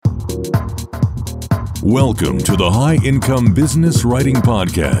Welcome to the High Income Business Writing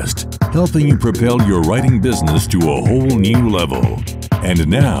Podcast, helping you propel your writing business to a whole new level. And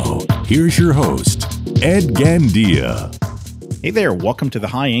now, here's your host, Ed Gandia. Hey there, welcome to the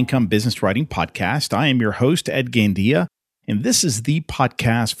High Income Business Writing Podcast. I am your host, Ed Gandia, and this is the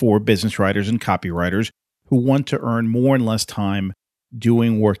podcast for business writers and copywriters who want to earn more in less time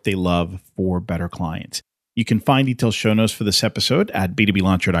doing work they love for better clients. You can find detailed show notes for this episode at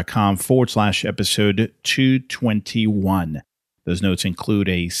b2blauncher.com/episode 221. Those notes include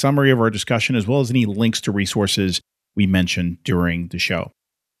a summary of our discussion as well as any links to resources we mentioned during the show.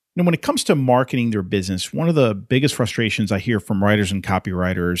 Now, when it comes to marketing their business, one of the biggest frustrations I hear from writers and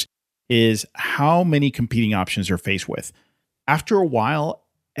copywriters is how many competing options they're faced with. After a while,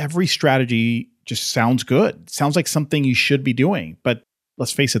 every strategy just sounds good. Sounds like something you should be doing. But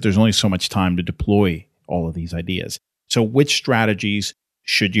let's face it, there's only so much time to deploy all of these ideas. So which strategies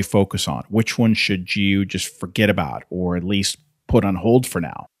should you focus on? Which one should you just forget about or at least put on hold for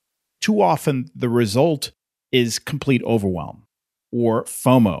now? Too often, the result is complete overwhelm or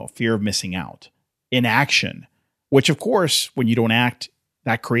FOMO, fear of missing out, inaction, which of course, when you don't act,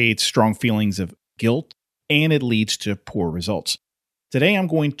 that creates strong feelings of guilt and it leads to poor results. Today, I'm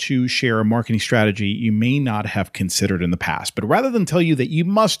going to share a marketing strategy you may not have considered in the past. But rather than tell you that you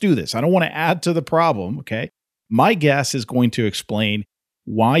must do this, I don't want to add to the problem, okay? My guest is going to explain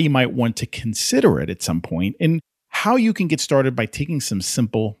why you might want to consider it at some point and how you can get started by taking some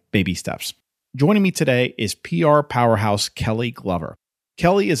simple baby steps. Joining me today is PR powerhouse Kelly Glover.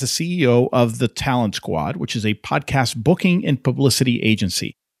 Kelly is the CEO of The Talent Squad, which is a podcast booking and publicity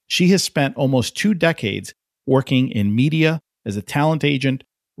agency. She has spent almost 2 decades working in media, as a talent agent,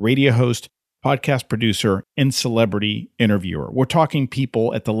 radio host, podcast producer, and celebrity interviewer. We're talking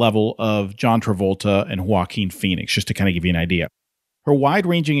people at the level of John Travolta and Joaquin Phoenix, just to kind of give you an idea. Her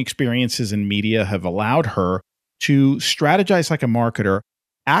wide-ranging experiences in media have allowed her to strategize like a marketer,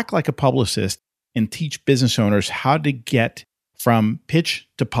 act like a publicist, and teach business owners how to get from pitch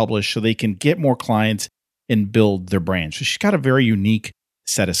to publish so they can get more clients and build their brand. So she's got a very unique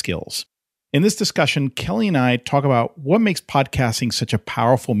set of skills. In this discussion, Kelly and I talk about what makes podcasting such a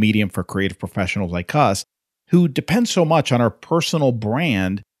powerful medium for creative professionals like us who depend so much on our personal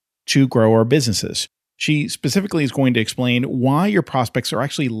brand to grow our businesses. She specifically is going to explain why your prospects are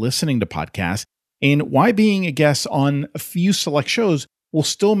actually listening to podcasts and why being a guest on a few select shows will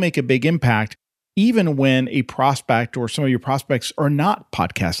still make a big impact even when a prospect or some of your prospects are not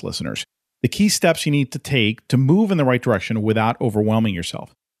podcast listeners. The key steps you need to take to move in the right direction without overwhelming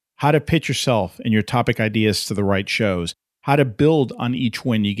yourself. How to pitch yourself and your topic ideas to the right shows, how to build on each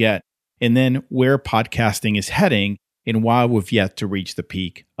win you get, and then where podcasting is heading and why we've yet to reach the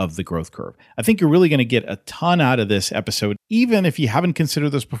peak of the growth curve. I think you're really going to get a ton out of this episode, even if you haven't considered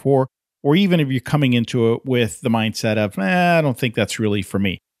this before, or even if you're coming into it with the mindset of, I don't think that's really for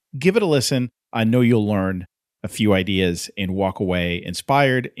me. Give it a listen. I know you'll learn a few ideas and walk away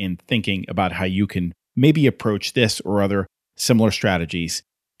inspired and thinking about how you can maybe approach this or other similar strategies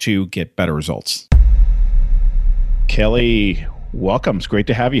to get better results. Kelly, welcome. It's great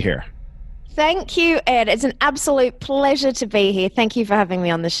to have you here. Thank you, Ed. It's an absolute pleasure to be here. Thank you for having me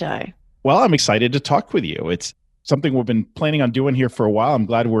on the show. Well, I'm excited to talk with you. It's something we've been planning on doing here for a while. I'm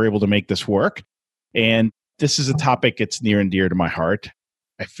glad we're able to make this work. And this is a topic that's near and dear to my heart.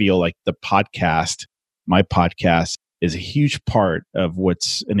 I feel like my podcast, is a huge part of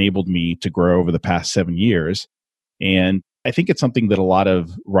what's enabled me to grow over the past 7 years. And I think it's something that a lot of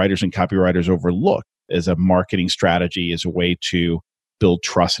writers and copywriters overlook as a marketing strategy, as a way to build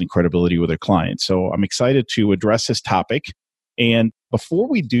trust and credibility with their clients. So I'm excited to address this topic. And before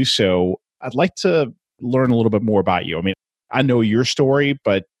we do so, I'd like to learn a little bit more about you. I mean, I know your story,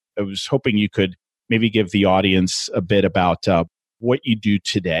 but I was hoping you could maybe give the audience a bit about what you do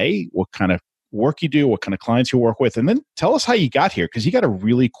today, what kind of work you do, what kind of clients you work with, and then tell us how you got here, because you got a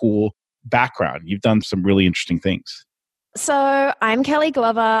really cool background. You've done some really interesting things. So I'm Kelly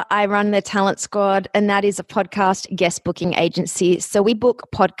Glover. I run The Talent Squad, and that is a podcast guest booking agency. So we book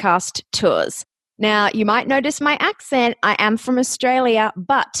podcast tours. Now, you might notice my accent. I am from Australia,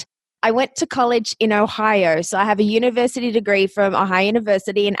 but I went to college in Ohio. So I have a university degree from Ohio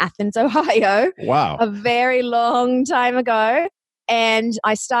University in Athens, Ohio. Wow. A very long time ago. And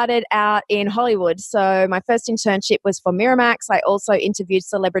I started out in Hollywood. So my first internship was for Miramax. I also interviewed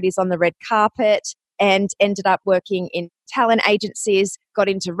celebrities on the red carpet and ended up working in talent agencies, got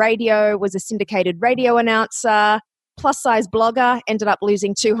into radio, was a syndicated radio announcer, plus size blogger, ended up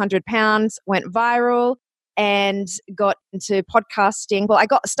losing 200 pounds, went viral, and got into podcasting. Well, I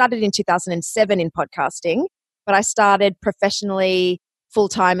got started in 2007 in podcasting, but I started professionally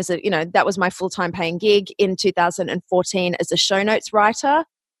full-time that was my full-time paying gig in 2014 as a show notes writer,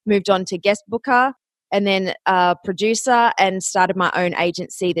 moved on to guest booker, and then producer, and started my own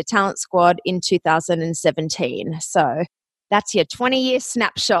agency, The Talent Squad, in 2017. So that's your 20-year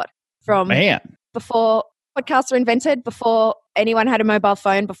snapshot from before podcasts were invented, before anyone had a mobile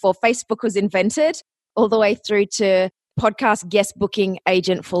phone, before Facebook was invented, all the way through to podcast guest booking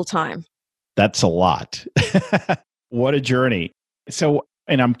agent full-time. That's a lot. What a journey. So,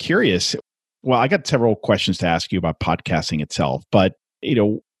 and I'm curious, well, I got several questions to ask you about podcasting itself, but,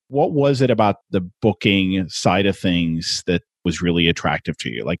 what was it about the booking side of things that was really attractive to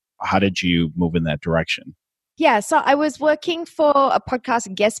you? Like, how did you move in that direction? Yeah, so I was working for a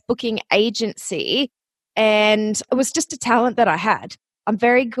podcast guest booking agency, and it was just a talent that I had. I'm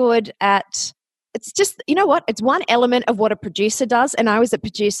very good at, it's just, it's one element of what a producer does. And I was a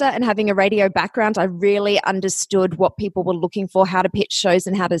producer, and having a radio background, I really understood what people were looking for, how to pitch shows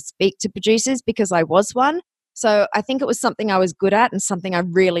and how to speak to producers, because I was one. So I think it was something I was good at and something I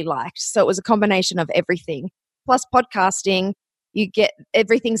really liked. So it was a combination of everything. Plus podcasting,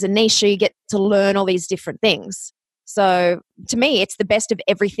 everything's a niche, so you get to learn all these different things. So to me, it's the best of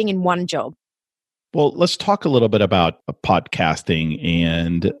everything in one job. Well, let's talk a little bit about podcasting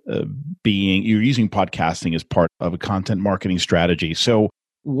and you're using podcasting as part of a content marketing strategy. So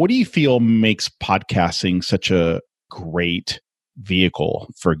what do you feel makes podcasting such a great vehicle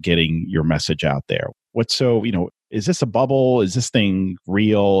for getting your message out there? Is this a bubble? Is this thing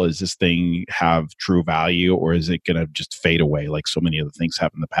real? Is this thing have true value, or is it going to just fade away like so many other things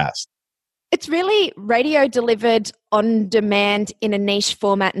have in the past? It's really radio delivered on demand in a niche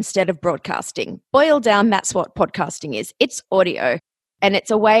format instead of broadcasting. Boiled down, that's what podcasting is. It's audio, and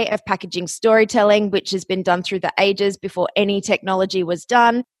it's a way of packaging storytelling, which has been done through the ages before any technology was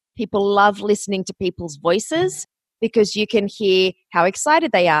done. People love listening to people's voices because you can hear how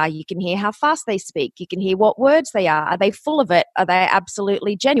excited they are. You can hear how fast they speak. You can hear what words they are. Are they full of it? Are they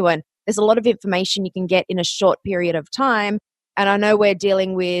absolutely genuine? There's a lot of information you can get in a short period of time. And I know we're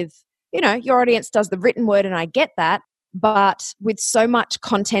dealing with, your audience does the written word, and I get that. But with so much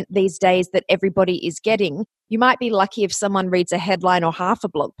content these days that everybody is getting, you might be lucky if someone reads a headline or half a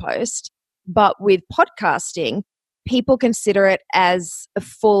blog post. But with podcasting, people consider it as a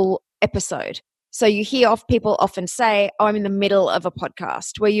full episode. So you hear people often say, I'm in the middle of a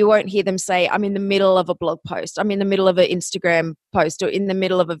podcast, where you won't hear them say, I'm in the middle of a blog post, I'm in the middle of an Instagram post, or in the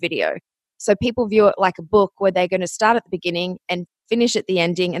middle of a video. So people view it like a book, where they're going to start at the beginning and finish at the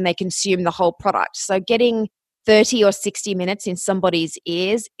ending, and they consume the whole product. So getting 30 or 60 minutes in somebody's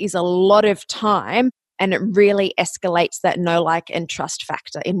ears is a lot of time, and it really escalates that know, like, and trust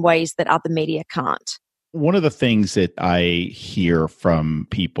factor in ways that other media can't. One of the things that I hear from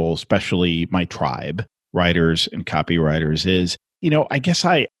people, especially my tribe, writers and copywriters, is, I guess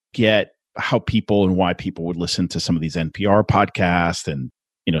I get how people and why people would listen to some of these NPR podcasts and,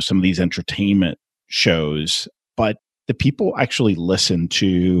 some of these entertainment shows, but the people actually listen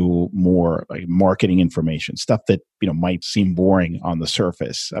to more like marketing information, stuff that, might seem boring on the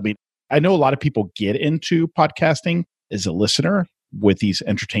surface. I mean, I know a lot of people get into podcasting as a listener with these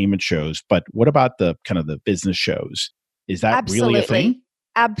entertainment shows, but what about the kind of the business shows? Is that really a thing?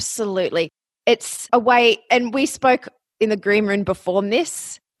 Absolutely. It's a way, and we spoke in the green room before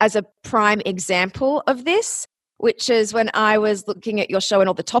this as a prime example of this, which is when I was looking at your show and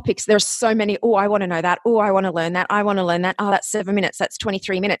all the topics, there's so many, I want to know that. I want to learn that. I want to learn that. That's 7 minutes. That's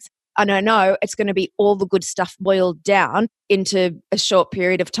 23 minutes. And I know it's going to be all the good stuff boiled down into a short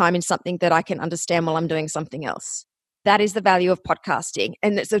period of time in something that I can understand while I'm doing something else. That is the value of podcasting.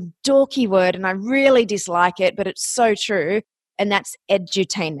 And it's a dorky word, and I really dislike it, but it's so true. And that's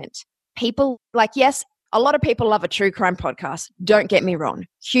edutainment. People yes, a lot of people love a true crime podcast. Don't get me wrong.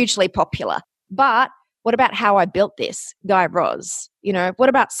 Hugely popular. But what about How I Built This, Guy Raz? What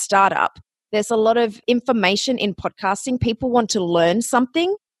about Startup? There's a lot of information in podcasting. People want to learn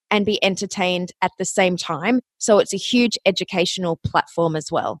something and be entertained at the same time. So it's a huge educational platform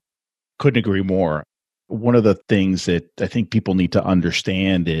as well. Couldn't agree more. One of the things that I think people need to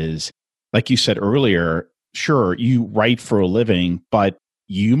understand is, like you said earlier, sure, you write for a living, but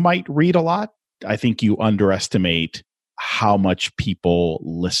you might read a lot. I think you underestimate how much people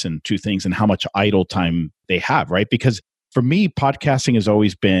listen to things and how much idle time they have, right? Because for me, podcasting has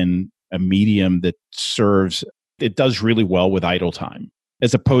always been a medium that it does really well with idle time,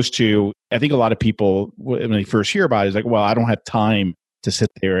 as opposed to, I think a lot of people, when they first hear about it, is like, well, I don't have time to sit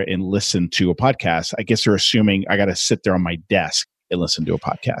there and listen to a podcast. I guess they're assuming I got to sit there on my desk and listen to a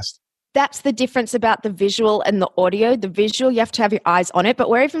podcast. That's the difference about the visual and the audio. The visual, you have to have your eyes on it. But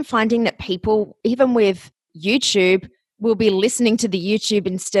we're even finding that people, even with YouTube, will be listening to the YouTube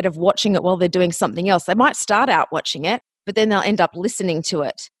instead of watching it while they're doing something else. They might start out watching it, but then they'll end up listening to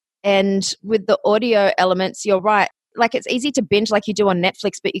it. And with the audio elements, you're right. Like it's easy to binge like you do on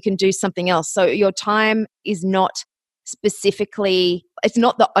Netflix, but you can do something else. So your time is not specifically, it's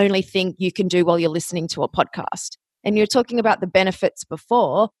not the only thing you can do while you're listening to a podcast. And you're talking about the benefits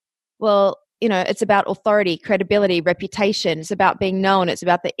before. Well, it's about authority, credibility, reputation. It's about being known. It's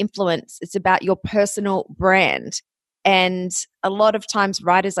about the influence. It's about your personal brand. And a lot of times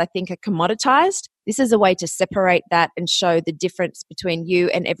writers, I think, are commoditized. This is a way to separate that and show the difference between you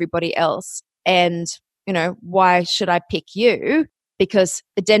and everybody else. And, why should I pick you? Because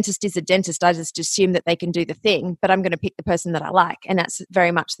a dentist is a dentist. I just assume that they can do the thing, but I'm going to pick the person that I like. And that's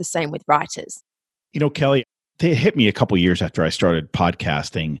very much the same with writers. Kelly, it hit me a couple of years after I started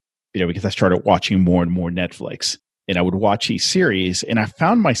podcasting, because I started watching more and more Netflix. And I would watch these series, and I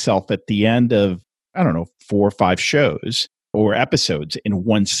found myself at the end of, 4 or 5 shows or episodes in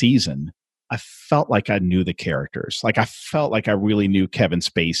one season, I felt like I knew the characters. Like I felt like I really knew Kevin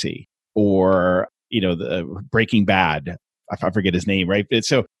Spacey or, the Breaking Bad. I forget his name, right?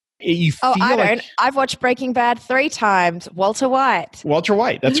 So you feel I don't. I've watched Breaking Bad 3 times. Walter White. Walter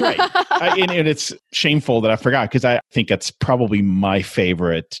White. That's right. And it's shameful that I forgot because I think that's probably my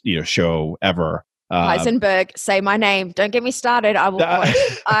favorite, show ever. Heisenberg, say my name. Don't get me started. I will quote.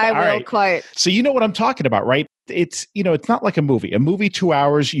 I will quote. So you know what I'm talking about, right? It's, it's not like a movie. A movie, 2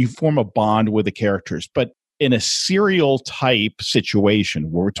 hours, you form a bond with the characters. But in a serial type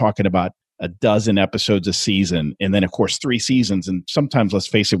situation where we're talking about a dozen episodes a season, and then of course 3 seasons, and sometimes, let's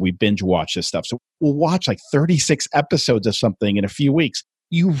face it, we binge watch this stuff. So we'll watch like 36 episodes of something in a few weeks.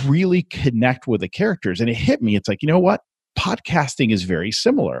 You really connect with the characters. And it hit me. It's like, you know what? Podcasting is very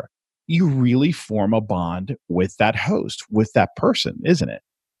similar. You really form a bond with that host, with that person, isn't it?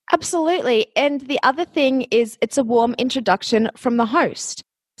 Absolutely. And the other thing is it's a warm introduction from the host.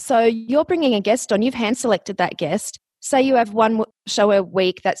 So you're bringing a guest on, you've hand selected that guest. Say you have one show a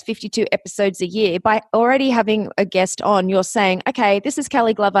week, that's 52 episodes a year. By already having a guest on, you're saying, okay, this is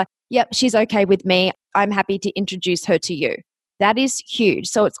Kelly Glover. Yep, she's okay with me. I'm happy to introduce her to you. That is huge.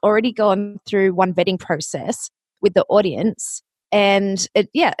 So it's already gone through one vetting process with the audience. And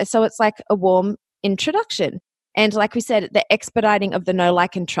so it's like a warm introduction. And like we said, the expediting of the know,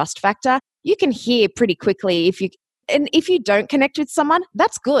 like, and trust factor, you can hear pretty quickly if you don't connect with someone,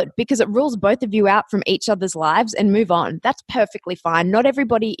 that's good because it rules both of you out from each other's lives and move on. That's perfectly fine. Not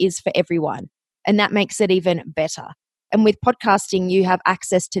everybody is for everyone. And that makes it even better. And with podcasting, you have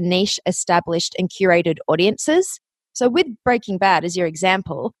access to niche, established, and curated audiences. So with Breaking Bad, as your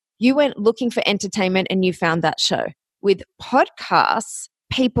example, you went looking for entertainment and you found that show. With podcasts,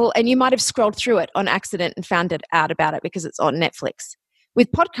 people, and you might have scrolled through it on accident and found out about it because it's on Netflix.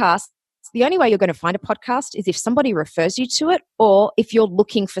 With podcasts, the only way you're going to find a podcast is if somebody refers you to it or if you're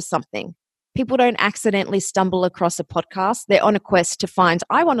looking for something. People don't accidentally stumble across a podcast. They're on a quest to find,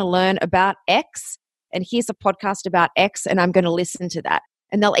 I want to learn about X, and here's a podcast about X, and I'm going to listen to that.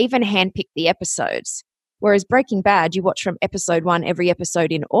 And they'll even handpick the episodes. Whereas Breaking Bad, you watch from episode 1, every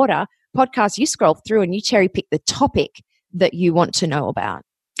episode in order. Podcasts, you scroll through and you cherry pick the topic that you want to know about.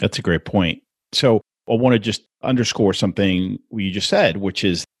 That's a great point. So I want to just underscore something you just said, which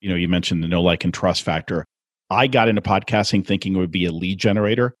is, you mentioned the know, like, and trust factor. I got into podcasting thinking it would be a lead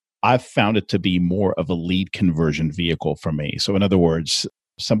generator. I've found it to be more of a lead conversion vehicle for me. So in other words,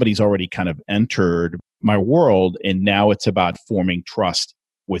 somebody's already kind of entered my world, and now it's about forming trust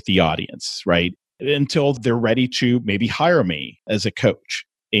with the audience, right? Until they're ready to maybe hire me as a coach.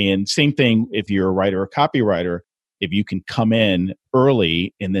 And same thing if you're a writer or copywriter, if you can come in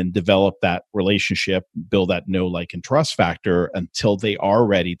early and then develop that relationship, build that know, like, and trust factor until they are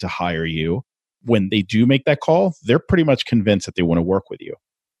ready to hire you. When they do make that call, they're pretty much convinced that they want to work with you.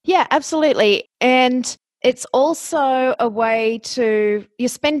 Yeah, absolutely. And it's also a way you're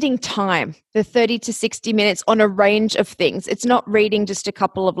spending time, the 30 to 60 minutes on a range of things. It's not reading just a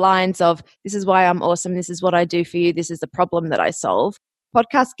couple of lines of, this is why I'm awesome, this is what I do for you, this is the problem that I solve.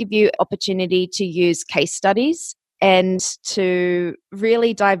 Podcasts give you opportunity to use case studies and to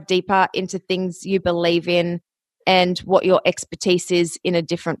really dive deeper into things you believe in and what your expertise is in a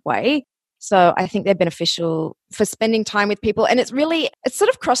different way. So I think they're beneficial for spending time with people. And it's sort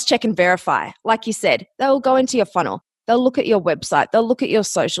of cross-check and verify. Like you said, they'll go into your funnel. They'll look at your website. They'll look at your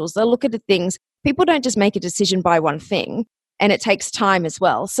socials. They'll look at the things. People don't just make a decision by one thing, and it takes time as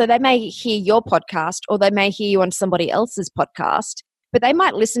well. So they may hear your podcast or they may hear you on somebody else's podcast, but they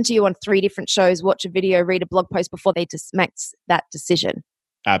might listen to you on 3 different shows, watch a video, read a blog post before they just make that decision.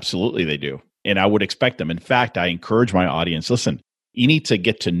 Absolutely, they do. And I would expect them. In fact, I encourage my audience, listen, you need to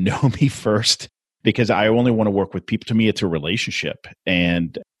get to know me first because I only want to work with people. To me, it's a relationship.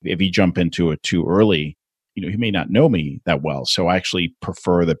 And if you jump into it too early, he may not know me that well. So I actually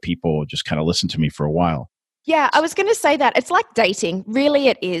prefer that people just kind of listen to me for a while. Yeah, I was going to say that. It's like dating. Really,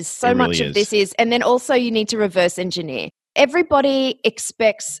 it is. So much of this is. And then also you need to reverse engineer. Everybody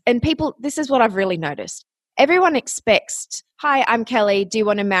expects, and people, this is what I've really noticed. Everyone expects, hi, I'm Kelly. Do you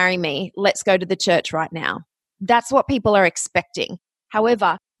want to marry me? Let's go to the church right now. That's what people are expecting.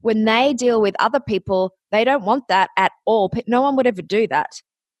 However, when they deal with other people, they don't want that at all. No one would ever do that.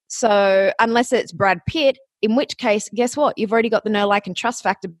 So unless it's Brad Pitt, in which case, guess what? You've already got the know, like, and trust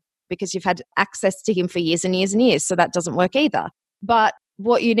factor because you've had access to him for years and years and years. So that doesn't work either. But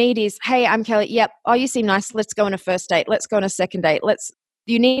what you need is, hey, I'm Kelly. Yep. Oh, you seem nice. Let's go on a first date. Let's go on a second date.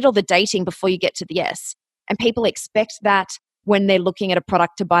 You need all the dating before you get to the yes. And people expect that when they're looking at a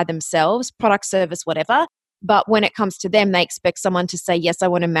product to buy themselves, product, service, whatever. But when it comes to them, they expect someone to say, yes, I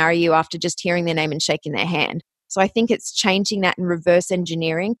want to marry you after just hearing their name and shaking their hand. So I think it's changing that and reverse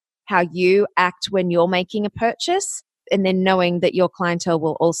engineering how you act when you're making a purchase, and then knowing that your clientele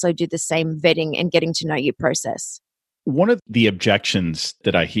will also do the same vetting and getting to know you process. One of the objections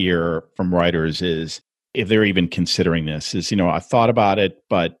that I hear from writers is, if they're even considering this, is, I thought about it,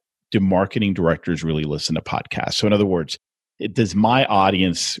 but do marketing directors really listen to podcasts? So in other words, does my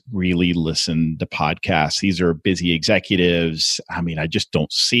audience really listen to podcasts? These are busy executives. I just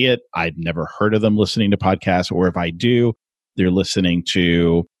don't see it. I've never heard of them listening to podcasts. Or if I do, they're listening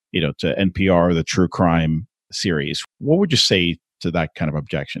to NPR, the true crime series. What would you say to that kind of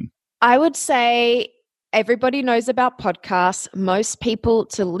objection? I would say everybody knows about podcasts. Most people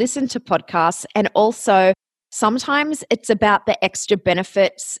to listen to podcasts. And also sometimes it's about the extra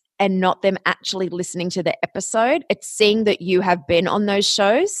benefits and not them actually listening to the episode. It's seeing that you have been on those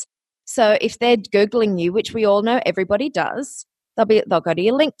shows. So if they're Googling you, which we all know everybody does, they'll go to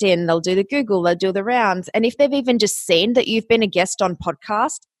your LinkedIn, they'll do the Google, they'll do the rounds. And if they've even just seen that you've been a guest on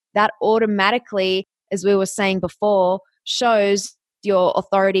podcast, that automatically, as we were saying before, shows your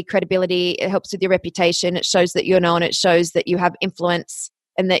authority, credibility. It helps with your reputation. It shows that you're known. It shows that you have influence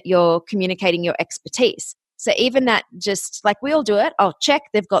and that you're communicating your expertise. So even that, just like we all do it, oh, check,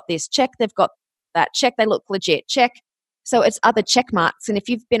 they've got this, check, they've got that, check, they look legit, check. So it's other check marks. And if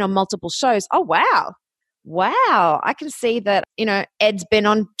you've been on multiple shows, oh, wow, I can see that, Ed's been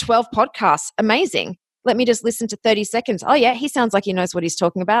on 12 podcasts. Amazing. Let me just listen to 30 seconds. Oh, yeah, he sounds like he knows what he's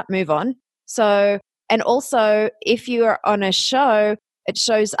talking about. Move on. So, and also if you are on a show, it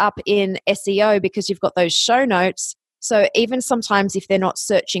shows up in SEO because you've got those show notes. So even sometimes if they're not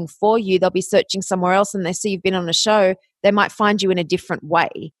searching for you, they'll be searching somewhere else and they see you've been on a show, they might find you in a different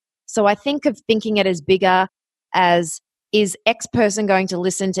way. So I think of thinking it as bigger as, is X person going to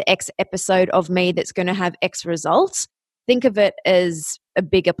listen to X episode of me that's going to have X results? Think of it as a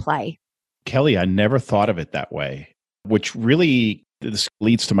bigger play. Kelly, I never thought of it that way, which really this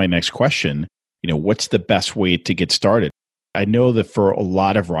leads to my next question. What's the best way to get started? I know that for a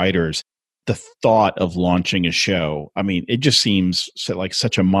lot of writers, the thought of launching a show, it just seems like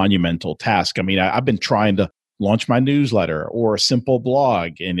such a monumental task. I've been trying to launch my newsletter or a simple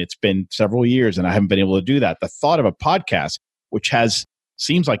blog, and it's been several years and I haven't been able to do that. The thought of a podcast, which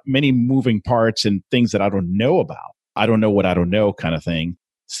seems like many moving parts and things that I don't know about, I don't know what I don't know kind of thing,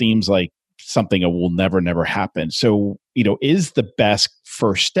 seems like something that will never happen. So, is the best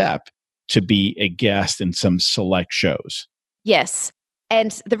first step to be a guest in some select shows? Yes.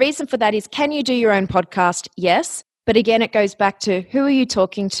 And the reason for that is, can you do your own podcast? Yes. But again, it goes back to who are you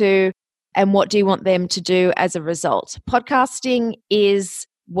talking to and what do you want them to do as a result? Podcasting is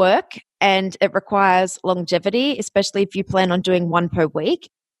work and it requires longevity, especially if you plan on doing one per week.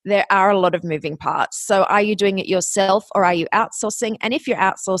 There are a lot of moving parts. So are you doing it yourself or are you outsourcing? And if you're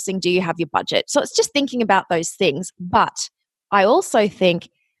outsourcing, do you have your budget? So it's just thinking about those things. But I also think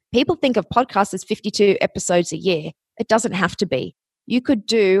people think of podcasts as 52 episodes a year. It doesn't have to be. You could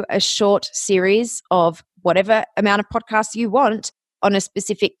do a short series of whatever amount of podcasts you want on a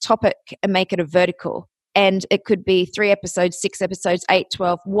specific topic and make it a vertical. And it could be 3 episodes, 6 episodes, 8,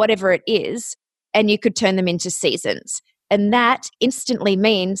 12, whatever it is. And you could turn them into seasons. And that instantly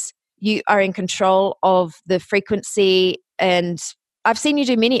means you are in control of the frequency. And I've seen you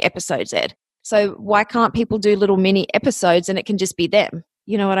do mini episodes, Ed. So why can't people do little mini episodes and it can just be them?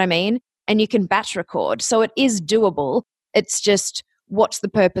 You know what I mean? And you can batch record. So it is doable. It's just, what's the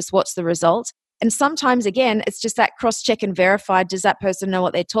purpose? What's the result? And sometimes, again, it's just that cross-check and verify. Does that person know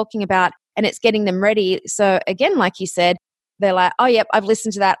what they're talking about? And it's getting them ready. So again, like you said, they're like, oh, yep, I've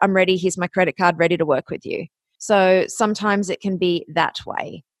listened to that. I'm ready. Here's my credit card, ready to work with you. So sometimes it can be that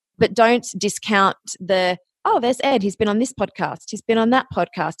way. But don't discount the oh, there's Ed. He's been on this podcast. He's been on that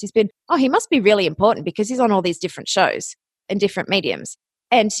podcast. He must be really important because he's on all these different shows and different mediums.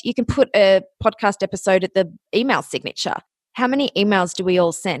 And you can put a podcast episode at the email signature. How many emails do we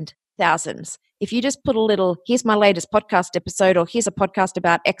all send? Thousands. If you just put a little, here's my latest podcast episode, or here's a podcast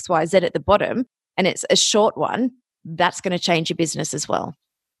about XYZ at the bottom, and it's a short one, that's going to change your business as well.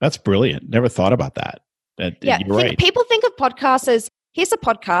 That's brilliant. Never thought about that. You're right. People think of podcasts as, here's a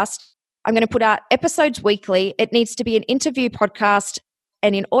podcast. I'm going to put out episodes weekly. It needs to be an interview podcast.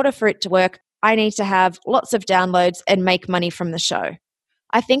 And in order for it to work, I need to have lots of downloads and make money from the show.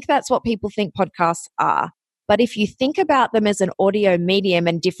 I think that's what people think podcasts are. But if you think about them as an audio medium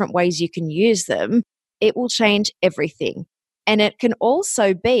and different ways you can use them, it will change everything. And it can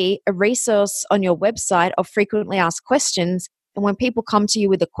also be a resource on your website of frequently asked questions. And when people come to you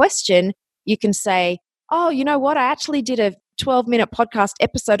with a question, you can say, oh, you know what? I actually did a 12-minute podcast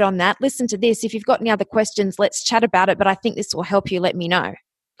episode on that. Listen to this. If you've got any other questions, let's chat about it. But I think this will help you. Let me know.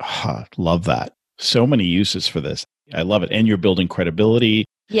 Oh, love that. So many uses for this. I love it. And you're building credibility.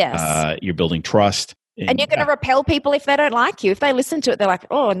 Yes. You're building trust. And you're going to repel people if they don't like you. If they listen to it, they're like,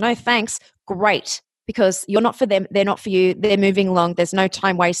 oh, no, thanks. Great. Because you're not for them. They're not for you. They're moving along. There's no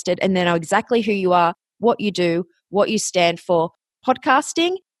time wasted. And they know exactly who you are, what you do, what you stand for.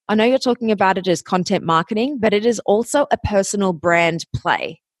 Podcasting, I know you're talking about it as content marketing, but it is also a personal brand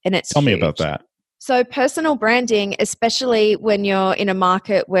play. And it's Tell me huge. about that. So personal branding, especially when you're in a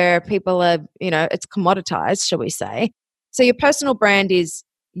market where people are, it's commoditized, shall we say. So your personal brand is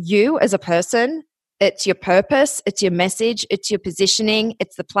you as a person. It's your purpose, it's your message, it's your positioning,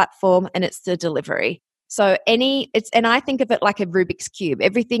 it's the platform, and it's the delivery. So and I think of it like a Rubik's Cube.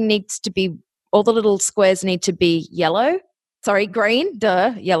 Everything needs to be, all the little squares need to be green,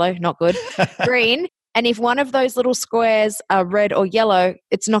 yellow, not good, green. And if one of those little squares are red or yellow,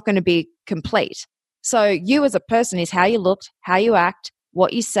 it's not going to be complete. So you as a person is how you look, how you act,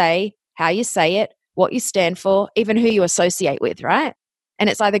 what you say, how you say it, what you stand for, even who you associate with, right? And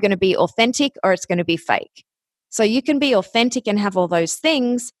it's either going to be authentic or it's going to be fake. So you can be authentic and have all those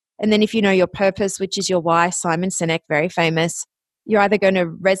things. And then if you know your purpose, which is your why, Simon Sinek, very famous, you're either going to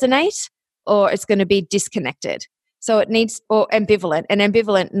resonate or it's going to be disconnected. So it needs, or ambivalent. And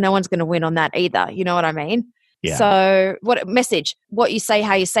ambivalent, no one's going to win on that either. You know what I mean? Yeah. So what you say,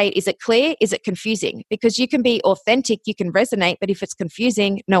 how you say it, is it clear? Is it confusing? Because you can be authentic, you can resonate, but if it's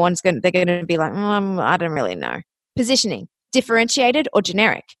confusing, they're going to be like, I don't really know. Positioning. Differentiated or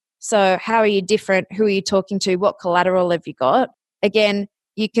generic. So how are you different? Who are you talking to? What collateral have you got? Again,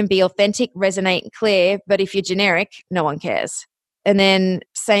 you can be authentic, resonate, and clear, but if you're generic, no one cares. And then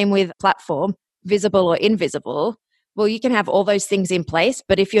same with platform, visible or invisible. Well, you can have all those things in place,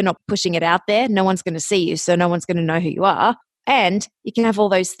 but if you're not pushing it out there, no one's going to see you, so no one's going to know who you are. And you can have all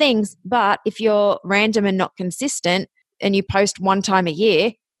those things, but if you're random and not consistent and you post one time a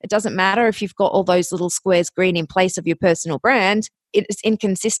year, it doesn't matter if you've got all those little squares green in place of your personal brand. It's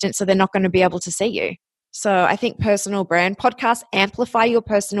inconsistent, so they're not going to be able to see you. So I think personal brand podcasts amplify your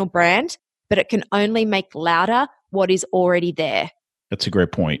personal brand, but it can only make louder what is already there. That's a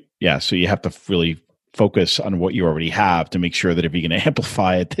great point. Yeah. So you have to really focus on what you already have to make sure that if you're going to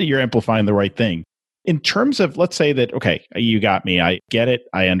amplify it, that you're amplifying the right thing. In terms of, let's say that, okay, you got me. I get it.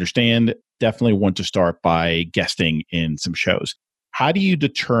 I understand. Definitely want to start by guesting in some shows. How do you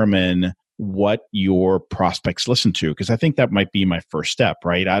determine what your prospects listen to? Because I think that might be my first step,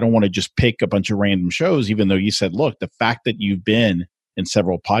 right? I don't want to just pick a bunch of random shows, even though you said, look, the fact that you've been in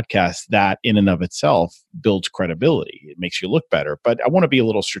several podcasts, that in and of itself builds credibility. It makes you look better. But I want to be a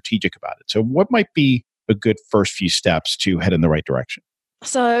little strategic about it. So what might be a good first few steps to head in the right direction?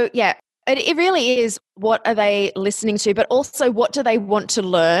 So, yeah. It really is, what are they listening to, but also what do they want to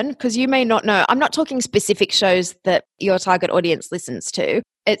learn? Because you may not know. I'm not talking specific shows that your target audience listens to.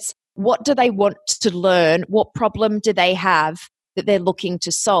 It's what do they want to learn? What problem do they have that they're looking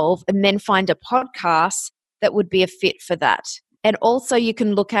to solve? And then find a podcast that would be a fit for that. And also you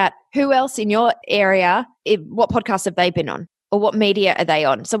can look at who else in your area, what podcasts have they been on? Or what media are they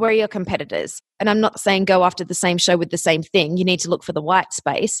on? So where are your competitors? And I'm not saying go after the same show with the same thing. You need to look for the white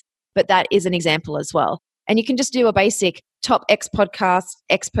space. But that is an example as well. And you can just do a basic top X podcast,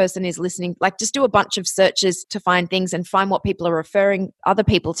 X person is listening, like just do a bunch of searches to find things and find what people are referring other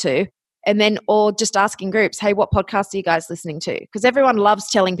people to. And then, or just asking groups, hey, what podcasts are you guys listening to? Because everyone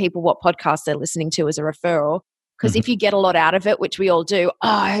loves telling people what podcasts they're listening to as a referral. Because if you get a lot out of it, which we all do,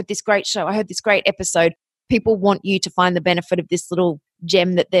 I heard this great show, I heard this great episode. People want you to find the benefit of this little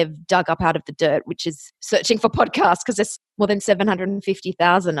gem that they've dug up out of the dirt, which is searching for podcasts, because there's more than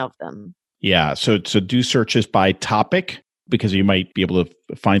 750,000 of them. Yeah. So do searches by topic. because you might be able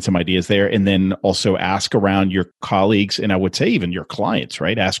to find some ideas there. And then also ask around your colleagues, and I would say even your clients,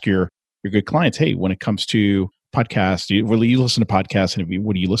 right? Ask your good clients, hey, when it comes to podcasts, do you listen to podcasts, and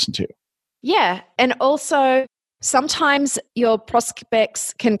what do you listen to? Yeah. And also, sometimes your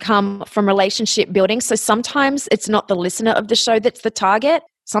prospects can come from relationship building. So sometimes it's not the listener of the show that's the target.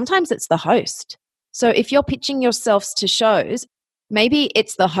 Sometimes it's the host. So if you're pitching yourselves to shows, maybe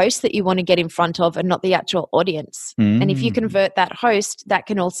it's the host that you want to get in front of and not the actual audience. And if you convert that host, that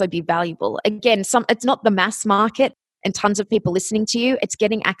can also be valuable. Again, it's not the mass market and tons of people listening to you. It's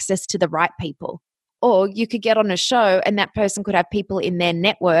getting access to the right people. Or you could get on a show and that person could have people in their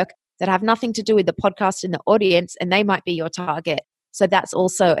network that have nothing to do with the podcast and the audience, and they might be your target. So that's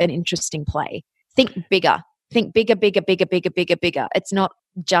also an interesting play. Think bigger. Think bigger, bigger, bigger, bigger, bigger, bigger. It's not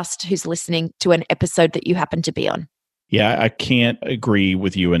just who's listening to an episode that you happen to be on. Yeah, I can't agree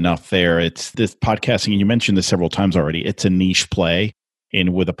with you enough there. It's this podcasting, and you mentioned this several times already. It's a niche play.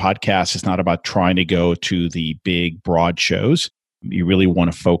 And with a podcast, it's not about trying to go to the big, broad shows. You really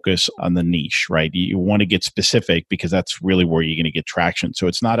want to focus on the niche, right? You want to get specific because that's really where you're going to get traction. So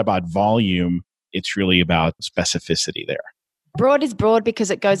it's not about volume. It's really about specificity there. Broad is broad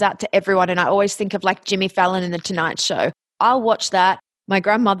because it goes out to everyone. And I always think of like Jimmy Fallon and The Tonight Show. I'll watch that. My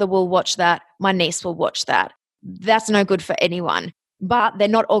grandmother will watch that. My niece will watch that. That's no good for anyone. But they're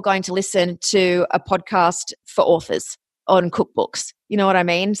not all going to listen to a podcast for authors on cookbooks. You know what I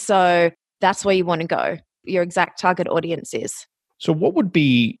mean? So that's where you want to go. Your exact target audience is. So what would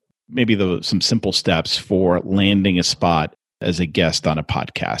be maybe some simple steps for landing a spot as a guest on a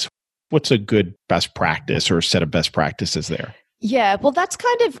podcast? What's a good best practice or set of best practices there? Yeah, well, that's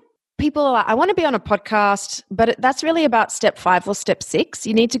kind of people are like, I want to be on a podcast, but that's really about step 5 or step 6.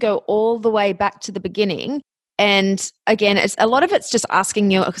 You need to go all the way back to the beginning. And again, a lot of it's just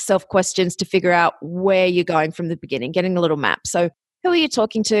asking yourself questions to figure out where you're going from the beginning, getting a little map. So who are you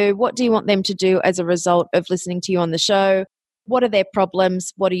talking to? What do you want them to do as a result of listening to you on the show? What are their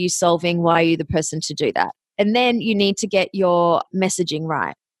problems? What are you solving? Why are you the person to do that? And then you need to get your messaging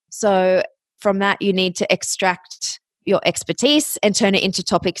right. So from that, you need to extract your expertise and turn it into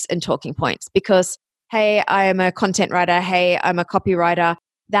topics and talking points. Because, hey, I am a content writer. Hey, I'm a copywriter.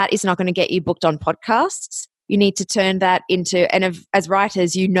 That is not going to get you booked on podcasts. You need to turn that into, and as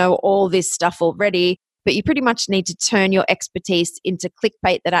writers, you know all this stuff already, but you pretty much need to turn your expertise into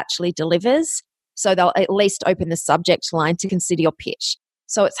clickbait that actually delivers. So they'll at least open the subject line to consider your pitch.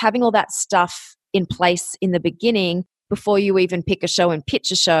 So it's having all that stuff in place in the beginning before you even pick a show and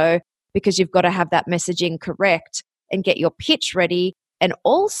pitch a show, because you've got to have that messaging correct and get your pitch ready. And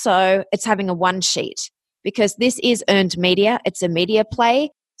also it's having a one sheet, because this is earned media. It's a media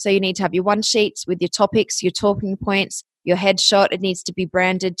play. So you need to have your one sheets with your topics, your talking points, your headshot. It needs to be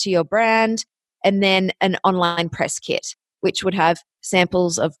branded to your brand. And then an online press kit, which would have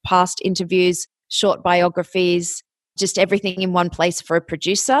samples of past interviews, short biographies, just everything in one place for a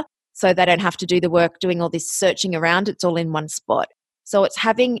producer, so they don't have to do the work doing all this searching around. It's all in one spot. So it's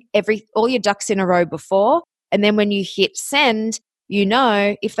having all your ducks in a row before, and then when you hit send, you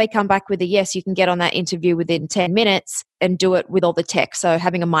know if they come back with a yes, you can get on that interview within 10 minutes and do it with all the tech. So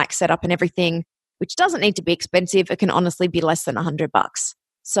having a mic set up and everything, which doesn't need to be expensive. It can honestly be less than $100.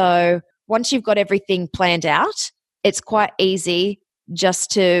 So once you've got everything planned out, it's quite easy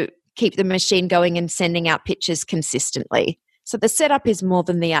just to keep the machine going and sending out pitches consistently. So the setup is more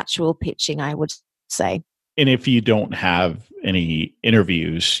than the actual pitching, I would say. And if you don't have any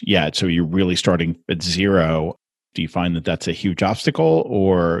interviews yet, so you're really starting at zero, do you find that that's a huge obstacle?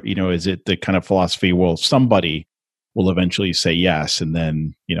 Or, is it the kind of philosophy, well, somebody will eventually say yes, and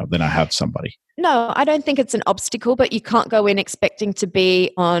then, then I have somebody? No, I don't think it's an obstacle, but you can't go in expecting to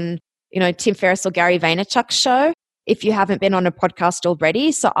be on, Tim Ferriss or Gary Vaynerchuk's show if you haven't been on a podcast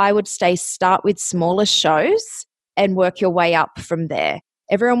already. So I would start with smaller shows and work your way up from there.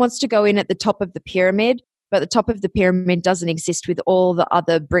 Everyone wants to go in at the top of the pyramid, but the top of the pyramid doesn't exist with all the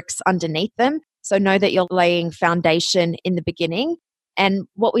other bricks underneath them. So know that you're laying foundation in the beginning. And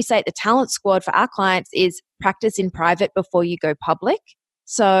what we say at the Talent Squad for our clients is practice in private before you go public.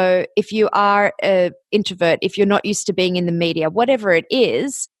 So if you are an introvert, if you're not used to being in the media, whatever it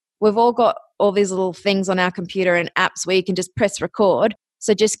is, we've all got all these little things on our computer and apps where you can just press record.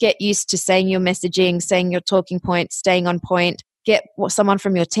 So just get used to saying your messaging, saying your talking points, staying on point. Get someone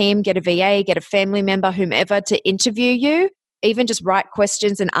from your team, get a VA, get a family member, whomever to interview you. Even just write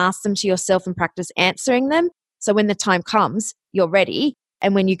questions and ask them to yourself and practice answering them. So when the time comes, you're ready.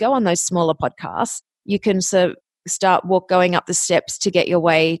 And when you go on those smaller podcasts, you can start going up the steps to get your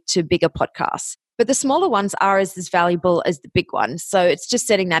way to bigger podcasts. But the smaller ones are as valuable as the big ones. So it's just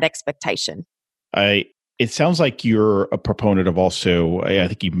setting that expectation. I It sounds like you're a proponent of also, I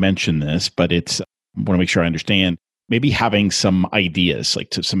think you mentioned this, but I want to make sure I understand, maybe having some ideas, like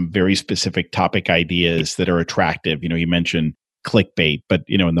to some very specific topic ideas that are attractive. You mentioned clickbait, but,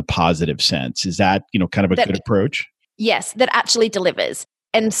 in the positive sense. Is that, kind of a good approach? Yes, that actually delivers.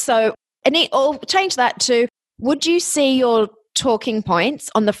 And so, I'll change that to, would you see your talking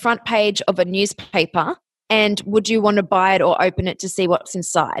points on the front page of a newspaper, and would you want to buy it or open it to see what's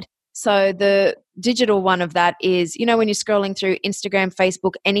inside? So the digital one of that is, when you're scrolling through Instagram,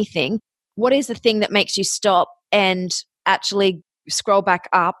 Facebook, anything, what is the thing that makes you stop and actually scroll back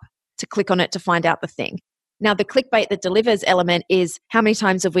up to click on it to find out the thing? Now, the clickbait that delivers element is, how many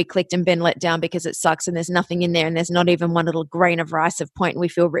times have we clicked and been let down because it sucks and there's nothing in there and there's not even one little grain of rice of point and we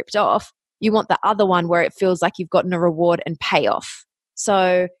feel ripped off? You want the other one where it feels like you've gotten a reward and payoff.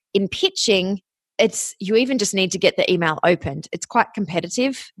 So in pitching, you even just need to get the email opened. It's quite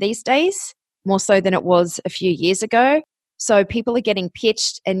competitive these days, more so than it was a few years ago. So people are getting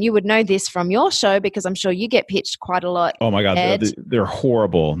pitched, and you would know this from your show because I'm sure you get pitched quite a lot. Oh my God, they're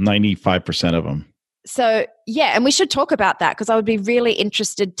horrible, 95% of them. So yeah, and we should talk about that because I would be really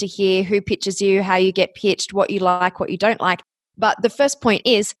interested to hear who pitches you, how you get pitched, what you like, what you don't like. But the first point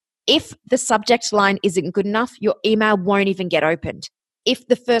is, if the subject line isn't good enough, your email won't even get opened. If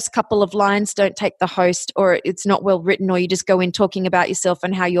the first couple of lines don't take the host, or it's not well written, or you just go in talking about yourself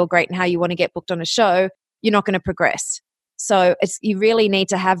and how you're great and how you want to get booked on a show, you're not going to progress. So you really need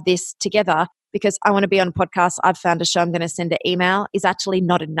to have this together, because I want to be on a podcast. I've found a show, I'm going to send an email is actually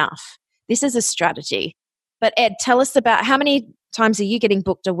not enough. This is a strategy. But Ed, tell us about, how many times are you getting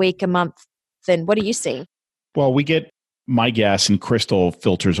booked a week, a month? Then what are you seeing? Well, we get my guess, and Crystal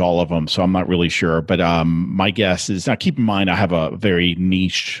filters all of them, so I'm not really sure. But my guess is, now keep in mind, I have a very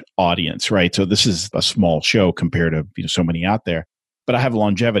niche audience, right? So this is a small show compared to so many out there. But I have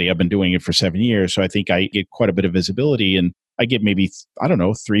longevity. I've been doing it for 7 years. So I think I get quite a bit of visibility, and I get maybe,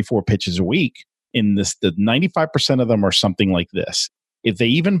 3-4 pitches a week. In this, the 95% of them are something like this. If they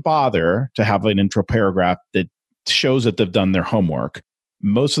even bother to have an intro paragraph that shows that they've done their homework,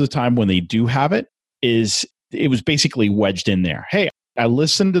 most of the time when they do have it, it was basically wedged in there. Hey, I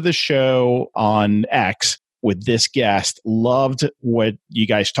listened to the show on X with this guest, loved what you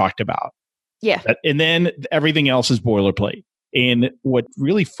guys talked about. Yeah. And then everything else is boilerplate. And what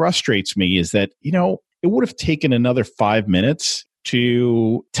really frustrates me is that, it would have taken another 5 minutes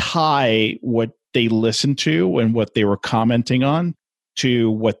to tie what they listened to and what they were commenting on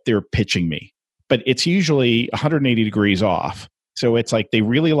to what they're pitching me. But it's usually 180 degrees off. So it's like they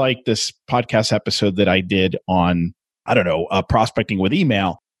really like this podcast episode that I did on, prospecting with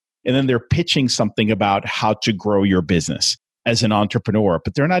email. And then they're pitching something about how to grow your business as an entrepreneur,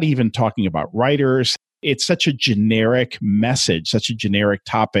 but they're not even talking about writers. It's such a generic message, such a generic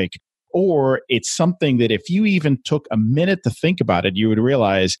topic, or it's something that if you even took a minute to think about it, you would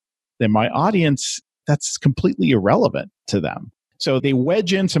realize that my audience, that's completely irrelevant to them. So they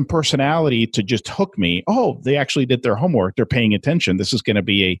wedge in some personality to just hook me. Oh, they actually did their homework. They're paying attention. This is going to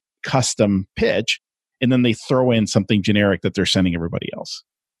be a custom pitch. And then they throw in something generic that they're sending everybody else.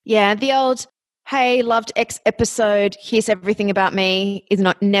 Yeah, the old, hey, loved X episode, here's everything about me, is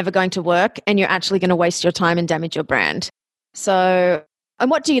never going to work, and you're actually going to waste your time and damage your brand. So,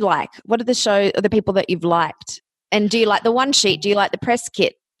 and what do you like? What are the people that you've liked? And do you like the one sheet? Do you like the press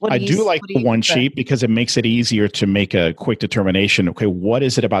kit? I do like the one sheet because it makes it easier to make a quick determination. Okay, what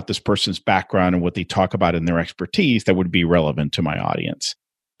is it about this person's background and what they talk about in their expertise that would be relevant to my audience?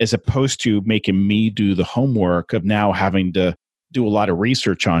 As opposed to making me do the homework of now having to do a lot of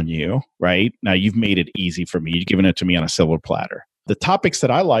research on you, right? Now you've made it easy for me. You've given it to me on a silver platter. The topics that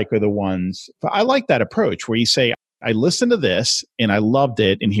I like are the ones, I like that approach where you say, I listened to this and I loved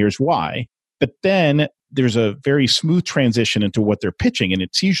it and here's why. But then there's a very smooth transition into what they're pitching, and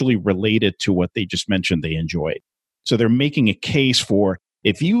it's usually related to what they just mentioned they enjoyed. So they're making a case for,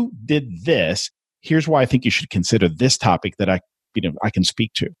 if you did this, here's why I think you should consider this topic that I can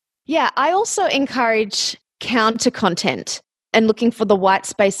speak to. Yeah, I also encourage counter content and looking for the white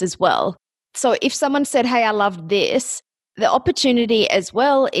space as well. So if someone said, hey, I loved this, the opportunity as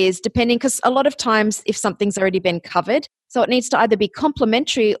well is depending, because a lot of times if something's already been covered, so it needs to either be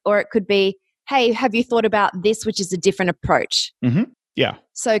complementary or it could be, hey, have you thought about this, which is a different approach? Mm-hmm. Yeah.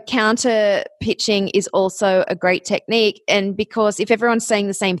 So counter pitching is also a great technique. And because if everyone's saying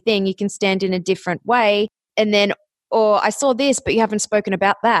the same thing, you can stand in a different way. And then, or I saw this, but you haven't spoken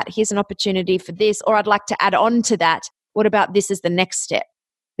about that. Here's an opportunity for this. Or I'd like to add on to that. What about this as the next step?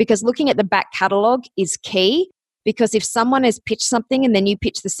 Because looking at the back catalog is key. Because if someone has pitched something and then you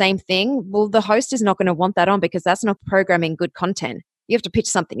pitch the same thing, well, the host is not going to want that on because that's not programming good content. You have to pitch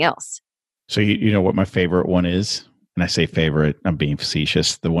something else. So you know what my favorite one is? And I say favorite, I'm being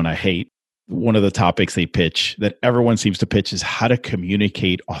facetious. The one I hate, one of the topics they pitch that everyone seems to pitch is how to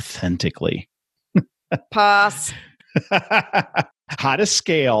communicate authentically. Pass. How to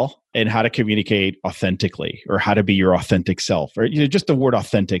scale and how to communicate authentically, or how to be your authentic self, or just the word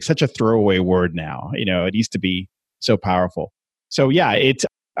authentic, such a throwaway word now. It used to be so powerful. So yeah,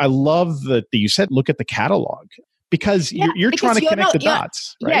 I love that you said look at the catalog, because you're trying to connect the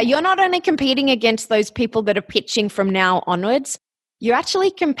dots. Right? Yeah, you're not only competing against those people that are pitching from now onwards, you're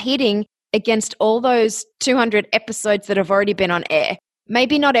actually competing against all those 200 episodes that have already been on air.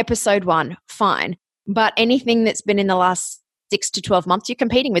 Maybe not episode 1, fine. But anything that's been in the last 6 to 12 months, you're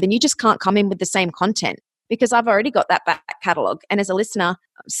competing with, and you just can't come in with the same content, because I've already got that back catalog. And as a listener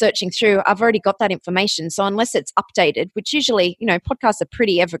searching through, I've already got that information. So unless it's updated, which usually, podcasts are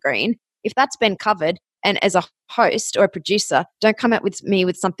pretty evergreen, if that's been covered, and as a host or a producer, don't come up with me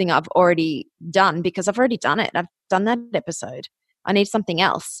with something I've already done, because I've already done it. I've done that episode. I need something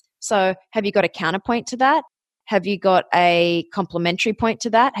else. So have you got a counterpoint to that? Have you got a complementary point to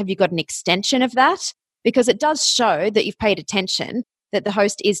that? Have you got an extension of that? Because it does show that you've paid attention, that the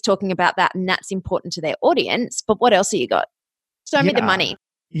host is talking about that, and that's important to their audience. But what else have you got? Show me the money.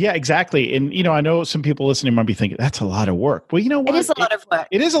 Yeah, exactly. And, I know some people listening might be thinking, that's a lot of work. Well, you know what? It is a lot of work.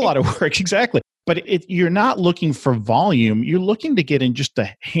 It is a lot of work, exactly. But you're not looking for volume. You're looking to get in just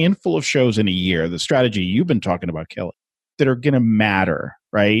a handful of shows in a year, the strategy you've been talking about, Kelly, that are going to matter,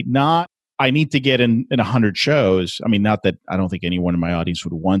 right? Not, I need to get in 100 shows. I mean, not that I don't think anyone in my audience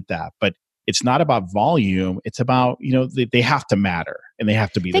would want that, but it's not about volume. It's about, they have to matter, and they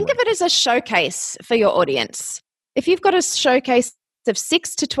have to be. Think of it as a showcase for your audience. If you've got a showcase of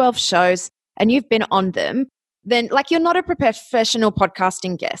 6 to 12 shows and you've been on them, then you're not a professional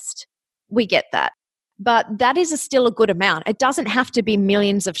podcasting guest. We get that. But that is still a good amount. It doesn't have to be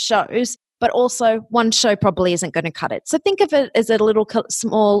millions of shows, but also one show probably isn't going to cut it. So think of it as a little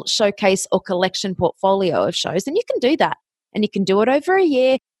small showcase or collection portfolio of shows, and you can do that. And you can do it over a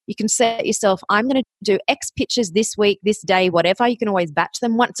year. You can set yourself, I'm going to do X pitches this week, this day, whatever. You can always batch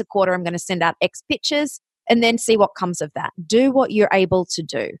them. Once a quarter, I'm going to send out X pitches, and then see what comes of that. Do what you're able to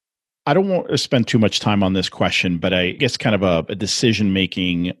do. I don't want to spend too much time on this question, but I guess kind of a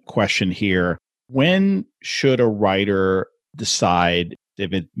decision-making question here. When should a writer decide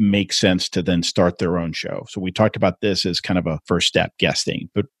if it makes sense to then start their own show? So we talked about this as kind of a first step, guesting.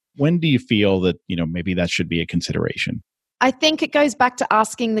 But when do you feel that, maybe that should be a consideration? I think it goes back to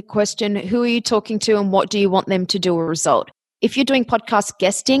asking the question, who are you talking to and what do you want them to do a result? If you're doing podcast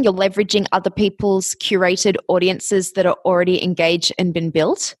guesting, you're leveraging other people's curated audiences that are already engaged and been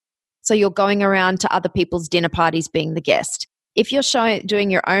built. So you're going around to other people's dinner parties being the guest. If you're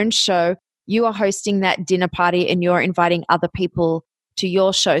doing your own show, you are hosting that dinner party and you're inviting other people to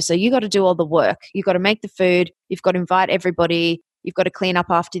your show. So you got to do all the work. You've got to make the food. You've got to invite everybody. You've got to clean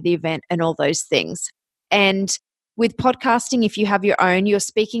up after the event and all those things. And with podcasting, if you have your own, you're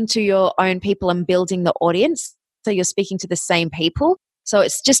speaking to your own people and building the audience. So you're speaking to the same people. So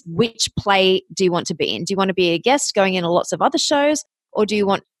it's just, which play do you want to be in? Do you want to be a guest going in lots of other shows, or do you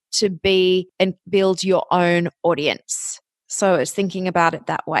want to be and build your own audience? So it's thinking about it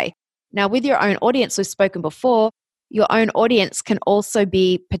that way. Now, with your own audience, we've spoken before, your own audience can also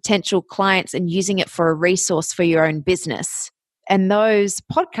be potential clients and using it for a resource for your own business. And those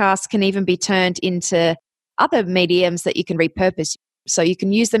podcasts can even be turned into other mediums that you can repurpose. So you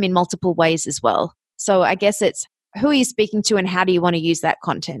can use them in multiple ways as well. So I guess it's, who are you speaking to and how do you want to use that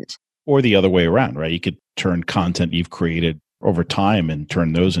content? Or the other way around, right? You could turn content you've created over time and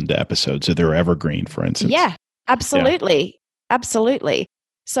turn those into episodes so they're evergreen, for instance. Yeah, absolutely. Yeah. Absolutely.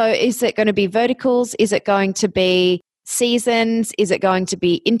 So is it going to be verticals? Is it going to be seasons? Is it going to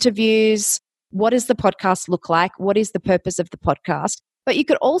be interviews? What does the podcast look like? What is the purpose of the podcast? But you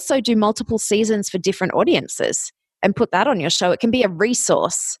could also do multiple seasons for different audiences and put that on your show. It can be a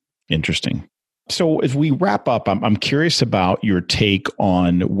resource. Interesting. So as we wrap up, I'm curious about your take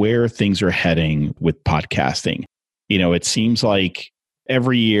on where things are heading with podcasting. It seems like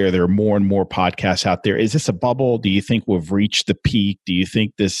every year there are more and more podcasts out there. Is this a bubble? Do you think we've reached the peak? Do you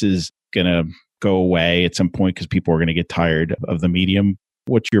think this is going to go away at some point because people are going to get tired of the medium?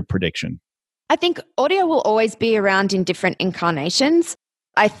 What's your prediction? I think audio will always be around in different incarnations.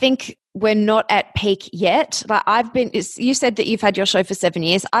 I think we're not at peak yet. You said that you've had your show for 7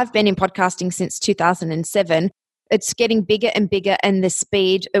 years. I've been in podcasting since 2007. It's getting bigger and bigger, and the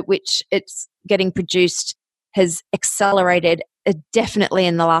speed at which it's getting produced has accelerated definitely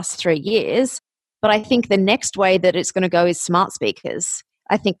in the last 3 years. But I think the next way that it's going to go is smart speakers.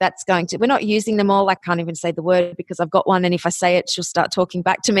 I think that's we're not using them all. I can't even say the word because I've got one. And if I say it, she'll start talking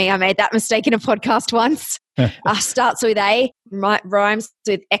back to me. I made that mistake in a podcast once. Starts with A, rhymes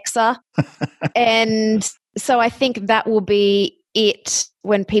with Exa. And so I think that will be it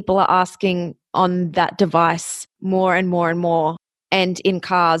when people are asking on that device more and more and more, and in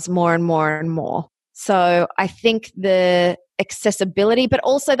cars more and more and more. So I think the accessibility, but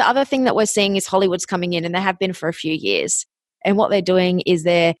also the other thing that we're seeing is Hollywood's coming in, and they have been for a few years. And what they're doing is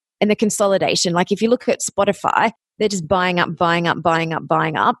the consolidation. Like if you look at Spotify, they're just buying up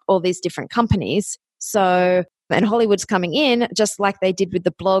all these different companies. So, and Hollywood's coming in just like they did with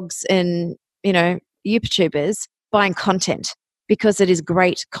the blogs and, YouTubers, buying content because it is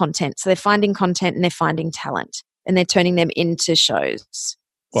great content. So they're finding content and they're finding talent and they're turning them into shows.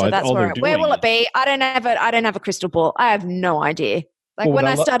 Well, so that's where will it be? I don't have a crystal ball. I have no idea. When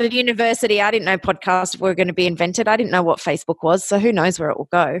I started university, I didn't know podcasts were going to be invented. I didn't know what Facebook was. So who knows where it will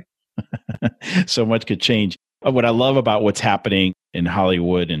go. So much could change. What I love about what's happening in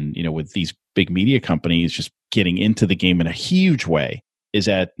Hollywood and, with these big media companies just getting into the game in a huge way is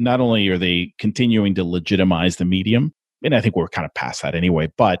that not only are they continuing to legitimize the medium, and I think we're kind of past that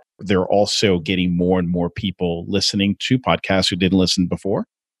anyway, but they're also getting more and more people listening to podcasts who didn't listen before,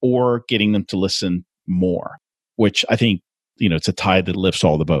 or getting them to listen more, which I think, it's a tide that lifts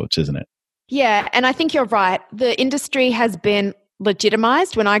all the boats, isn't it? Yeah. And I think you're right. The industry has been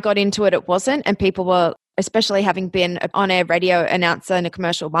legitimized. When I got into it, it wasn't. And people were, especially having been an on-air radio announcer in a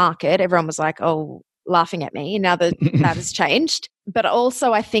commercial market, everyone was like, oh, laughing at me. Now that has changed. But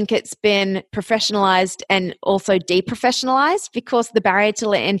also I think it's been professionalized and also deprofessionalized because the barrier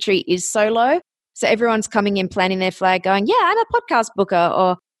to entry is so low. So everyone's coming in, planting their flag, going, yeah, I'm a podcast booker,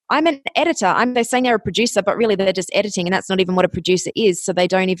 or I'm an editor. They're saying they're a producer, but really they're just editing, and that's not even what a producer is. So they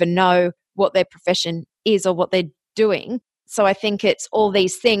don't even know what their profession is or what they're doing. So I think it's all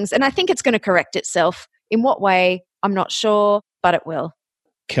these things, and I think it's going to correct itself. In what way? I'm not sure, but it will.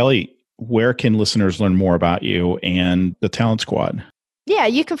 Kelly, where can listeners learn more about you and the Talent Squad? Yeah,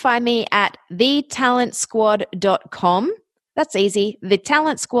 you can find me at thetalentsquad.com. That's easy.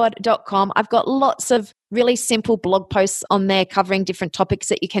 Thetalentsquad.com. I've got lots of really simple blog posts on there covering different topics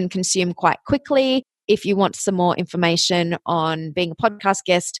that you can consume quite quickly if you want some more information on being a podcast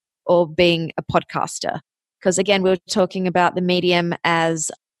guest or being a podcaster. Because again, we were talking about the medium as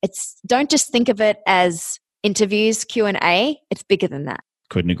don't just think of it as interviews, Q&A. It's bigger than that.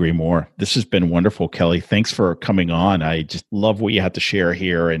 Couldn't agree more. This has been wonderful, Kelly. Thanks for coming on. I just love what you had to share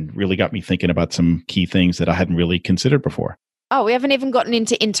here and really got me thinking about some key things that I hadn't really considered before. Oh, we haven't even gotten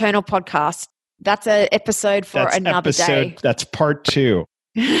into internal podcasts. That's an episode for another day. That's part 2.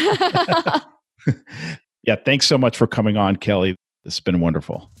 Yeah, thanks so much for coming on, Kelly. This has been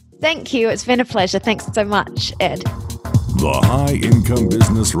wonderful. Thank you. It's been a pleasure. Thanks so much, Ed. The High Income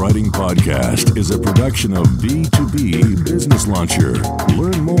Business Writing Podcast is a production of B2B Business Launcher.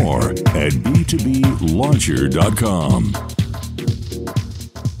 Learn more at b2blauncher.com.